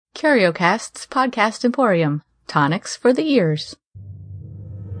CurioCast's podcast emporium. Tonics for the ears.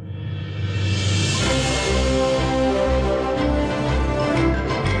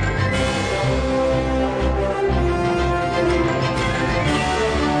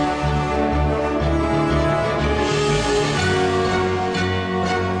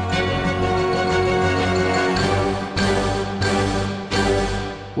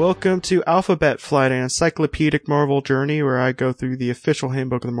 Welcome to Alphabet Flight, an encyclopedic Marvel journey where I go through the official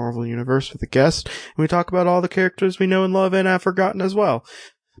handbook of the Marvel Universe with a guest, and we talk about all the characters we know and love and have forgotten as well.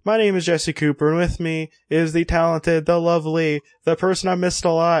 My name is Jesse Cooper, and with me is the talented, the lovely, the person I missed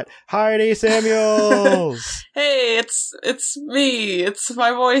a lot, Heidi Samuels! Hey, it's me. It's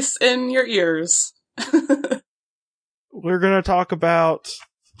my voice in your ears. We're gonna talk about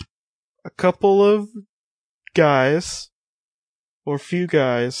a couple of guys, or few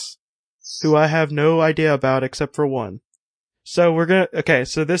guys, who I have no idea about except for one. So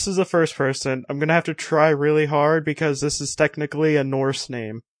so this is the first person. I'm gonna have to try really hard because this is technically a Norse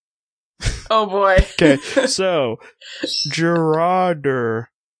name. Oh boy. Okay, so, Gerador.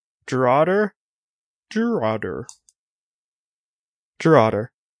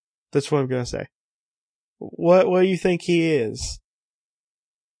 That's what I'm gonna say. What do you think he is?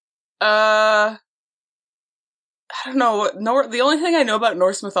 I don't know. The only thing I know about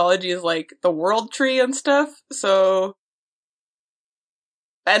Norse mythology is like the world tree and stuff. So,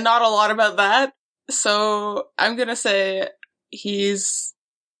 and not a lot about that. So I'm gonna say he's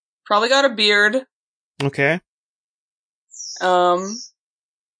probably got a beard. Okay. And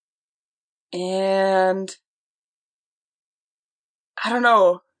I don't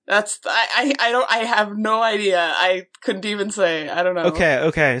know. I have no idea. I couldn't even say. I don't know.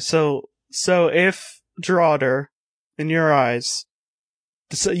 Okay. So if Gerador, in your eyes,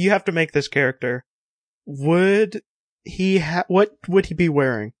 so you have to make this character, what would he be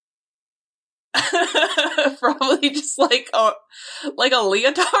wearing? Probably just like a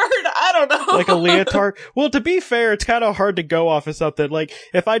leotard? I don't know. Like a leotard? Well, to be fair, it's kind of hard to go off of something. Like,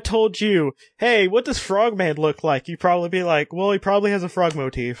 if I told you, hey, what does Frogman look like? You'd probably be like, well, he probably has a frog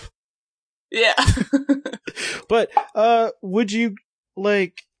motif. Yeah. But, would you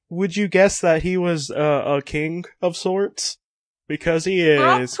guess that he was a king of sorts? Because he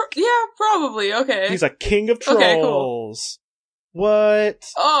is. Yeah, probably. Okay. He's a king of trolls. Okay, cool.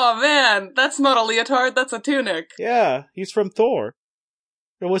 What? Oh man, that's not a leotard, that's a tunic. Yeah, he's from Thor.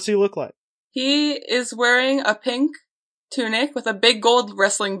 And what's he look like? He is wearing a pink tunic with a big gold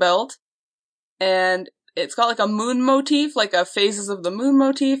wrestling belt. And it's got like a moon motif, like a phases of the moon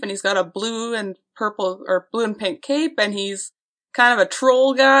motif, and he's got a blue and pink cape, and he's kind of a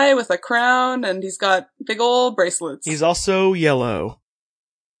troll guy with a crown, and he's got big old bracelets. He's also yellow.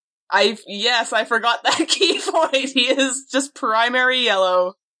 I forgot that key point. He is just primary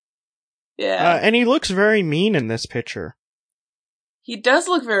yellow. Yeah. And he looks very mean in this picture. He does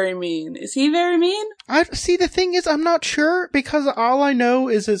look very mean. Is he very mean? See, the thing is, I'm not sure, because all I know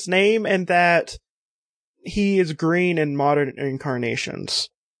is his name and that he is green in modern incarnations.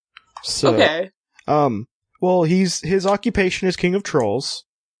 So, okay. Well, his occupation is King of Trolls,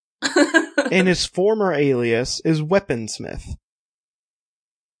 and his former alias is Weaponsmith.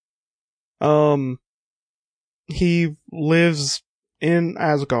 He lives in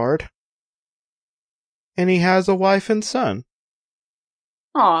Asgard, and he has a wife and son.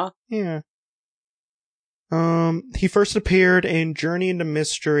 Aw. Yeah. He first appeared in Journey into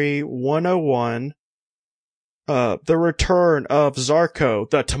Mystery 101, The Return of Zarko,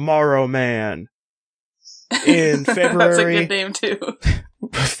 the Tomorrow Man, in February. That's a good name too.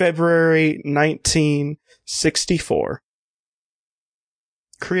 February 1964.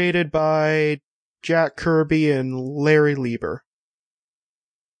 Created by Jack Kirby and Larry Lieber.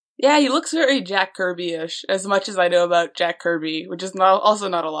 Yeah, he looks very Jack Kirby-ish, as much as I know about Jack Kirby, which is also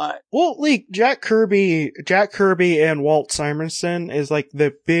not a lot. Well, like, Jack Kirby and Walt Simonson is like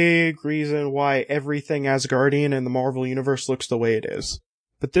the big reason why everything Asgardian in the Marvel Universe looks the way it is.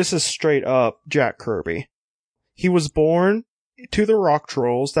 But this is straight up Jack Kirby. He was born to the rock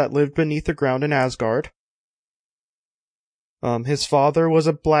trolls that lived beneath the ground in Asgard. His father was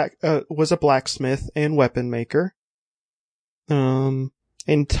a blacksmith and weapon maker. And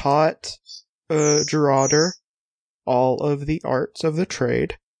taught Gerador all of the arts of the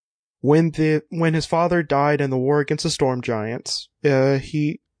trade. When his father died in the war against the Storm Giants,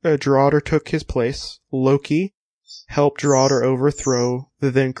 Gerador took his place. Loki helped Gerador overthrow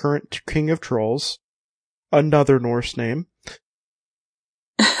the then current King of Trolls, another Norse name.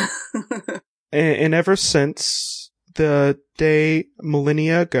 and ever since the day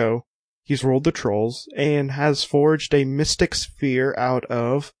millennia ago, he's ruled the trolls and has forged a mystic sphere out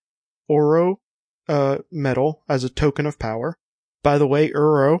of Uro metal as a token of power. By the way,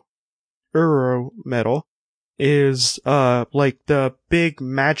 Uro metal is like the big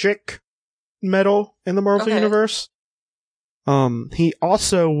magic metal in the Marvel Okay. Universe. He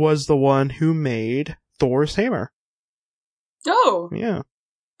also was the one who made Thor's hammer. Oh, Yeah.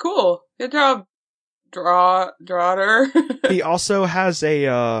 cool. Good job, Drawder. He also has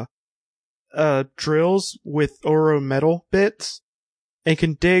a drills with Oro metal bits and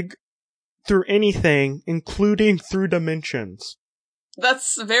can dig through anything, including through dimensions.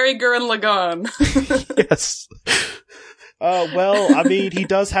 That's very Gurren Lagann. Yes. Well, I mean, he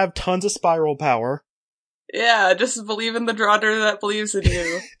does have tons of spiral power. Yeah, just believe in the Drawder that believes in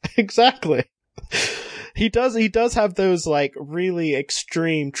you. Exactly. He does have those, like, really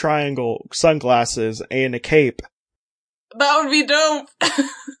extreme triangle sunglasses and a cape. That would be dope.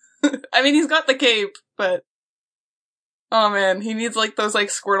 I mean, he's got the cape, but oh man, he needs like those like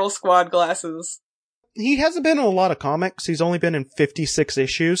Squirtle Squad glasses. He hasn't been in a lot of comics. He's only been in 56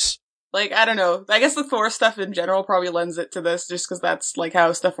 issues. Like, I don't know. I guess the Thor stuff in general probably lends it to this just because that's like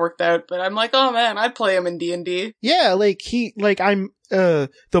how stuff worked out. But I'm like, oh man, I'd play him in D&D. Yeah, the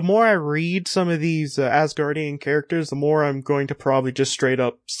more I read some of these Asgardian characters, the more I'm going to probably just straight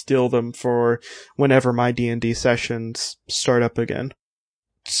up steal them for whenever my D&D sessions start up again.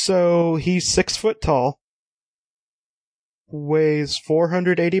 So, he's 6 foot tall, weighs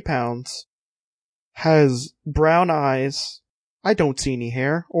 480 pounds, has brown eyes. I don't see any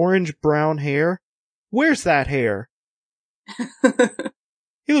hair. Orange-brown hair. Where's that hair?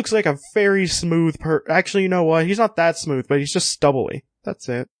 He looks like a very smooth Actually, you know what? He's not that smooth, but he's just stubbly. That's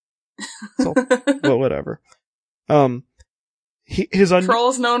it. So, well, whatever.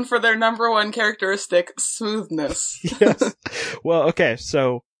 Trolls known for their number one characteristic, smoothness. Yes. Well, okay,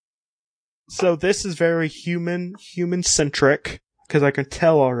 so this is very human-centric, because I can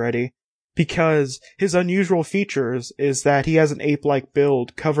tell already. Because his unusual features is that he has an ape-like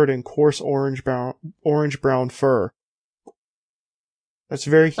build covered in coarse orange-brown fur. That's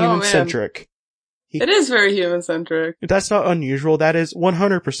very human-centric. It is very human-centric. That's not unusual. That is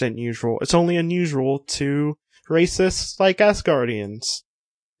 100% usual. It's only unusual to racists like Asgardians.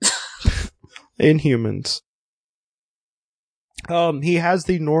 Inhumans. He has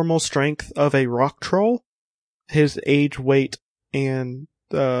the normal strength of a rock troll. His age, weight, and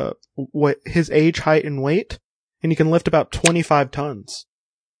his age, height, and weight, and he can lift about 25 tons.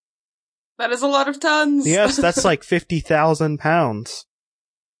 That is a lot of tons. Yes, that's like 50,000 pounds.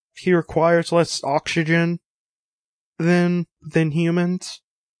 He requires less oxygen than humans.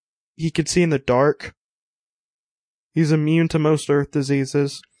 He can see in the dark. He's immune to most Earth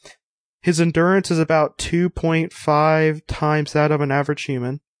diseases. His endurance is about 2.5 times that of an average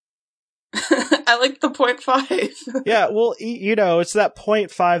human. I like the 0.5. Yeah, well, it's that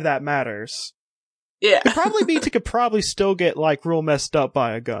 0.5 that matters. Yeah. It probably means he could probably still get, like, real messed up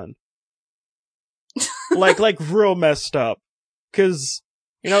by a gun. like, real messed up. Cause,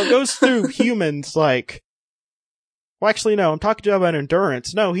 it goes through humans, like... Well, actually, no, I'm talking about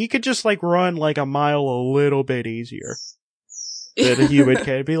endurance. No, he could just, like, run, like, a mile a little bit easier than a human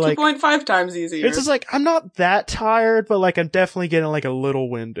can. Be like... 2.5 times easier. It's just like, I'm not that tired, but, like, I'm definitely getting, like, a little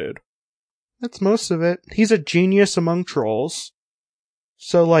winded. That's most of it. He's a genius among trolls.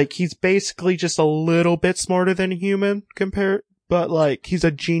 So, like, he's basically just a little bit smarter than a human but, like, he's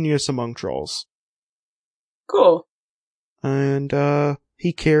a genius among trolls. Cool. And,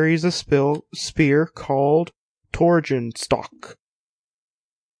 he carries a spear called Torgenstock.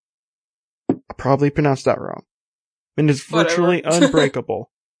 I probably pronounced that wrong. And it's virtually unbreakable.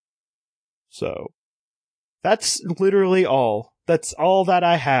 So, that's literally all. That's all that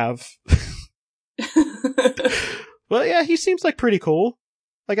I have. Well, yeah, he seems like pretty cool.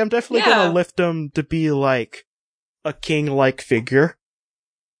 Like, I'm definitely gonna lift him to be, like, a king-like figure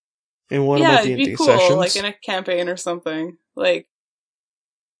in one of my D&D it'd be cool, sessions. like in a campaign or something. Like,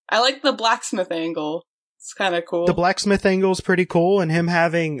 I like the blacksmith angle. It's kind of cool. The blacksmith angle is pretty cool, and him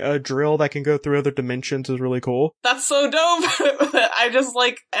having a drill that can go through other dimensions is really cool. That's so dope! I just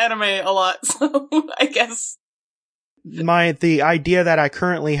like anime a lot, so I guess... The idea that I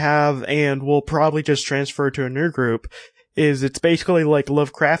currently have, and will probably just transfer to a new group, is it's basically like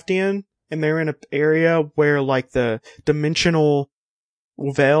Lovecraftian, and they're in an area where, like, the dimensional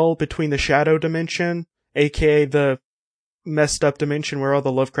veil between the shadow dimension, aka the messed up dimension where all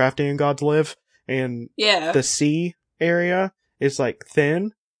the Lovecraftian gods live, and the sea area is, like,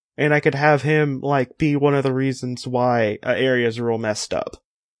 thin, and I could have him, like, be one of the reasons why an area is real messed up.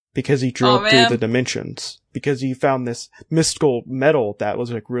 Because he drove through the dimensions. Because he found this mystical metal that was,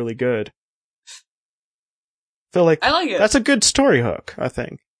 like, really good. Feel like I like it. That's a good story hook, I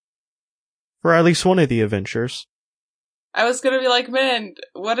think. For at least one of the adventures. I was gonna be like, man,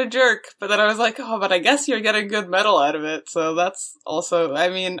 what a jerk. But then I was like, oh, but I guess you're getting good metal out of it. So that's also, I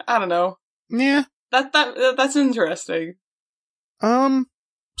mean, I don't know. Yeah. That's interesting.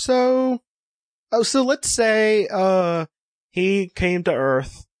 So let's say, he came to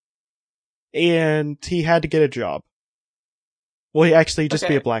Earth and he had to get a job. Well, he actually just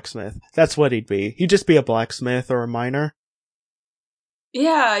be a blacksmith. That's what he'd be. He'd just be a blacksmith or a miner.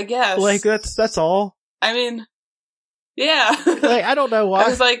 Yeah, I guess. Like, that's all. I mean, yeah. Like, I don't know why. I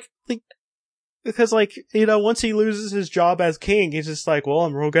was like, because, like, you know, once he loses his job as king, he's just like, well,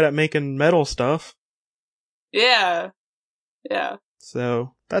 I'm real good at making metal stuff. Yeah. Yeah.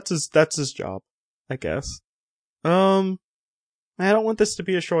 So, that's his job, I guess. I don't want this to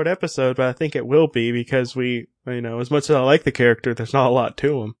be a short episode, but I think it will be because we, you know, as much as I like the character, there's not a lot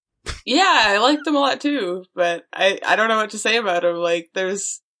to him. Yeah, I liked him a lot too, but I don't know what to say about him. Like,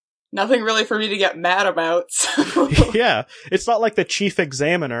 there's nothing really for me to get mad about, so. Yeah, it's not like the chief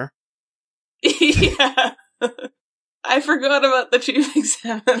examiner. Yeah. I forgot about the chief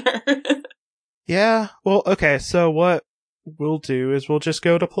examiner. Yeah, well, okay, so what we'll do is we'll just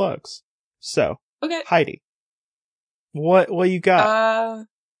go to plugs. So, okay. Heidi, what you got?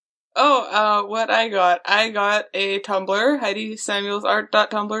 What I got a Tumblr,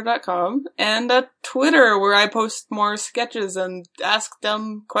 HeidiSamuelsArt.tumblr.com, and a Twitter where I post more sketches and ask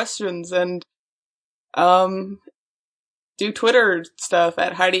dumb questions and, do Twitter stuff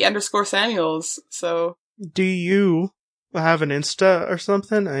at Heidi_Samuels, so. Do you have an Insta or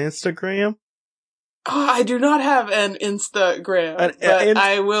something? An Instagram? Oh, I do not have an Instagram, but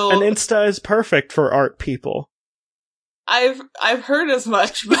I will. An Insta is perfect for art people. I've heard as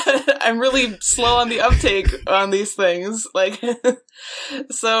much, but I'm really slow on the uptake on these things. Like,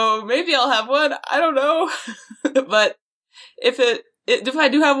 so maybe I'll have one. I don't know, but if I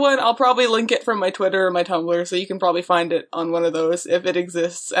do have one, I'll probably link it from my Twitter or my Tumblr, so you can probably find it on one of those if it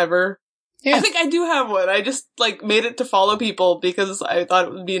exists ever. Yeah. I think I do have one. I just, like, made it to follow people because I thought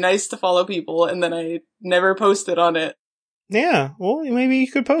it would be nice to follow people, and then I never posted on it. Yeah, well, maybe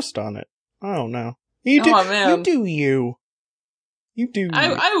you could post on it. I don't know. You do you. You do you.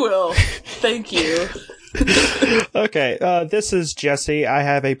 I will. Thank you. Okay, this is Jesse. I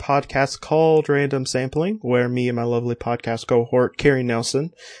have a podcast called Random Sampling, where me and my lovely podcast cohort, Carrie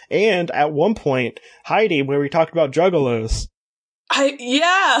Nelson, and at one point, Heidi, where we talked about juggalos.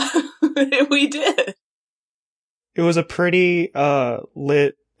 Yeah, we did. It was a pretty,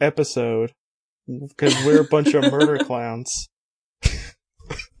 lit episode, because we're a bunch of murder clowns.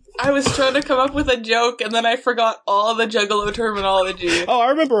 I was trying to come up with a joke, and then I forgot all the juggalo terminology. Oh, I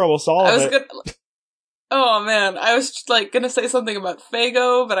remember almost all of it. Oh man, I was just, like, gonna say something about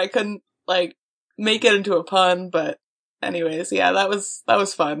Fago, but I couldn't, like, make it into a pun, but anyways, yeah, that was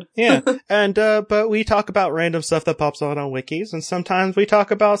fun. Yeah, and, but we talk about random stuff that pops out on wikis, and sometimes we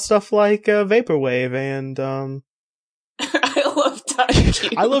talk about stuff like, Vaporwave, and, I love Time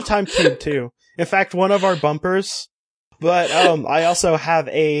Cube. I love Time Cube, too. In fact, one of our bumpers, but, I also have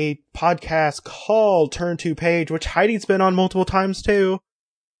a podcast called Turn 2 Page, which Heidi's been on multiple times, too.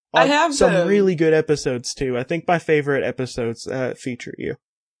 I have some really good episodes, too. I think my favorite episodes, feature you.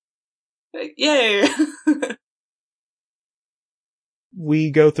 Yay!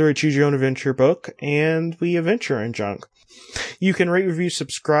 We go through a Choose Your Own Adventure book, and we adventure in junk. You can rate, review,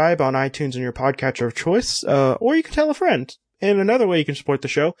 subscribe on iTunes and your podcatcher of choice, or you can tell a friend. And another way you can support the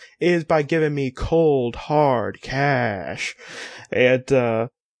show is by giving me cold, hard cash. And,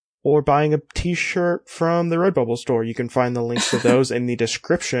 or buying a t-shirt from the Redbubble store. You can find the links to those in the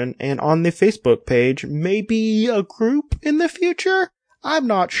description and on the Facebook page. Maybe a group in the future? I'm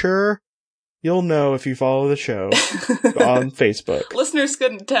not sure. You'll know if you follow the show on Facebook. Listeners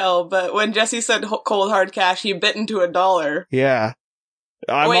couldn't tell, but when Jesse said cold hard cash, he bit into $1. Yeah.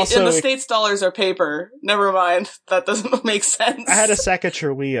 Wait, in the States, dollars are paper. Never mind. That doesn't make sense. I had a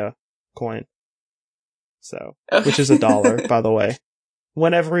Sacagawea coin. So, okay. Which is $1, by the way.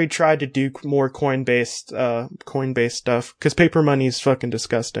 Whenever we tried to do more coin-based stuff, because paper money is fucking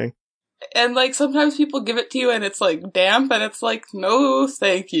disgusting. And, like, sometimes people give it to you and it's, like, damp, and it's like, no,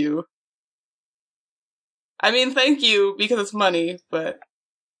 thank you. I mean, thank you, because it's money, but...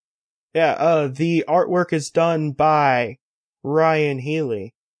 Yeah, the artwork is done by Ryan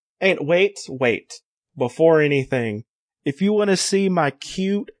Healy. And wait. Before anything, if you want to see my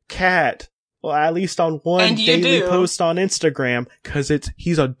cute cat, well, at least on one daily post on Instagram, cause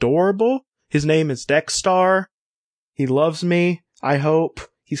he's adorable. His name is Dexstar. He loves me, I hope.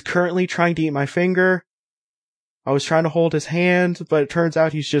 He's currently trying to eat my finger. I was trying to hold his hand, but it turns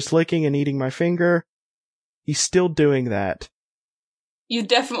out he's just licking and eating my finger. He's still doing that. You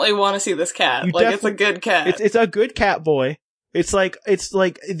definitely want to see this cat. You Like, it's a good cat. It's a good cat boy. It's like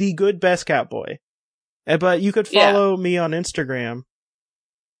the good best cat boy. But you could follow me on Instagram,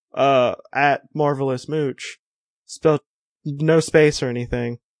 at Marvelous Mooch, spelled no space or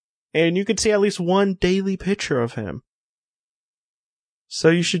anything, and you could see at least one daily picture of him. So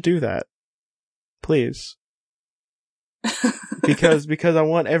you should do that, please, because I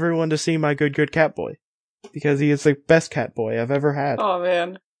want everyone to see my good cat boy, because he is the best cat boy I've ever had. Oh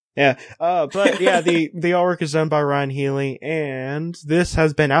man. Yeah, but yeah, the artwork is done by Ryan Healy, and this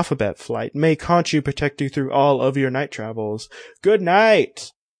has been Alphabet Flight. May Khonshu protect you through all of your night travels. Good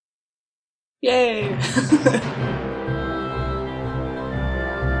night! Yay!